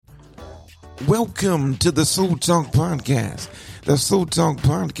Welcome to the Soul Talk Podcast. The Soul Talk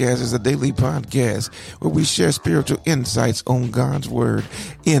Podcast is a daily podcast where we share spiritual insights on God's Word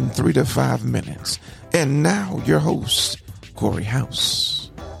in 3 to 5 minutes. And now, your host, Corey House.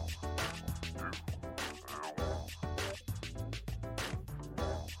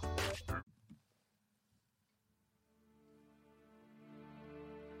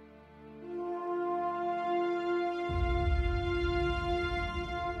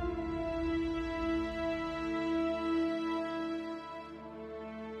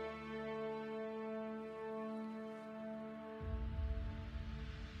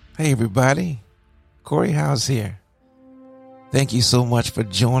 Hey everybody, Corey House here. Thank you so much for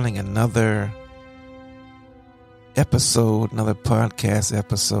joining another podcast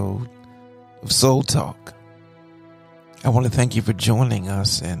episode of Soul Talk. I want to thank you for joining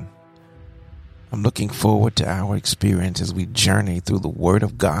us, and I'm looking forward to our experience as we journey through the Word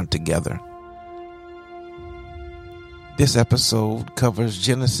of God together. This episode covers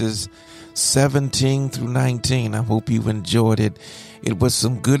Genesis 17 through 19. I hope you've enjoyed it. It was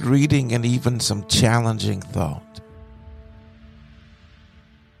some good reading and even some challenging thought.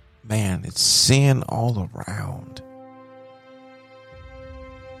 Man, it's sin all around.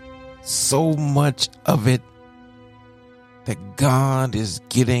 So much of it that God is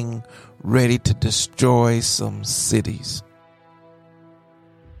getting ready to destroy some cities.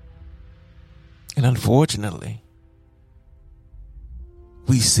 And unfortunately,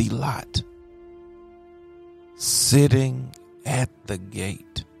 we see Lot sitting at the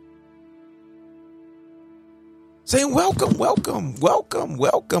gate saying, welcome, welcome, welcome,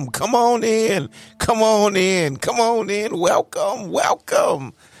 welcome. Come on in, come on in, come on in. Welcome,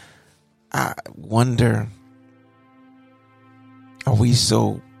 welcome. I wonder, are we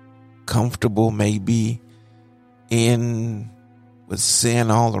so comfortable maybe with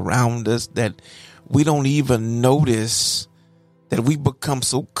sin all around us that we don't even notice that we become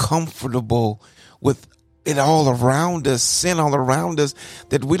so comfortable with it all around us, sin all around us,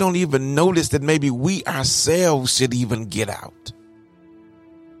 that we don't even notice that maybe we ourselves should even get out.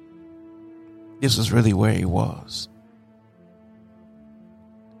 This was really where he was.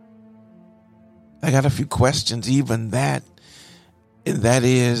 I got a few questions, even that, and that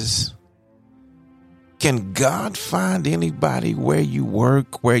is, can God find anybody where you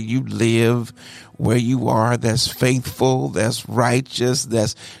work, where you live, where you are, that's faithful, that's righteous,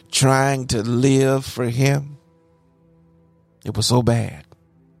 that's trying to live for him? It was so bad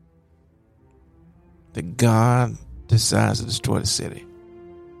that God decides to destroy the city.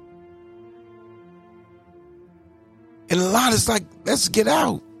 And Lot is like, let's get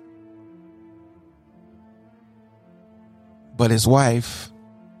out. But his wife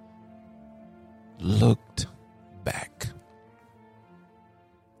looked back.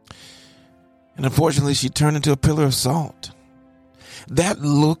 And unfortunately, she turned into a pillar of salt. That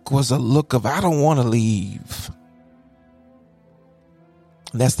look was a look of, I don't want to leave.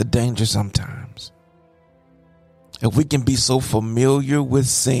 And that's the danger sometimes. If we can be so familiar with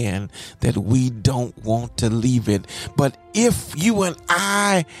sin that we don't want to leave it. But if you and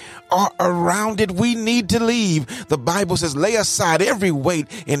I are around it, we need to leave. The Bible says, lay aside every weight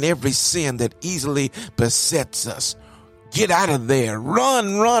and every sin that easily besets us. Get out of there.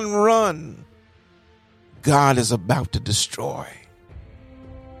 Run, run, run. God is about to destroy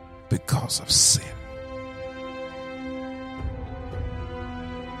because of sin.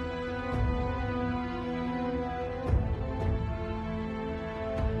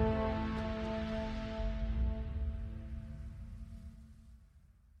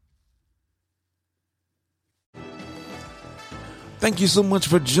 Thank you so much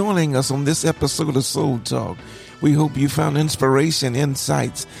for joining us on this episode of Soul Talk. We hope you found inspiration,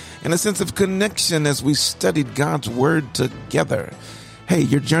 insights, and a sense of connection as we studied God's Word together. Hey,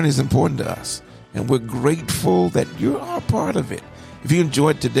 your journey is important to us, and we're grateful that you are a part of it. If you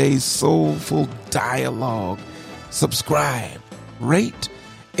enjoyed today's soulful dialogue, subscribe, rate,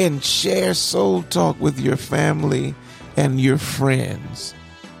 and share Soul Talk with your family and your friends.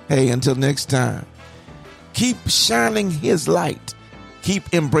 Hey, until next time. Keep shining his light.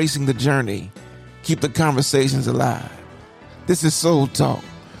 Keep embracing the journey. Keep the conversations alive. This is Soul Talk,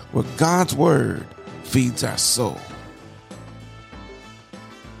 where God's Word feeds our soul.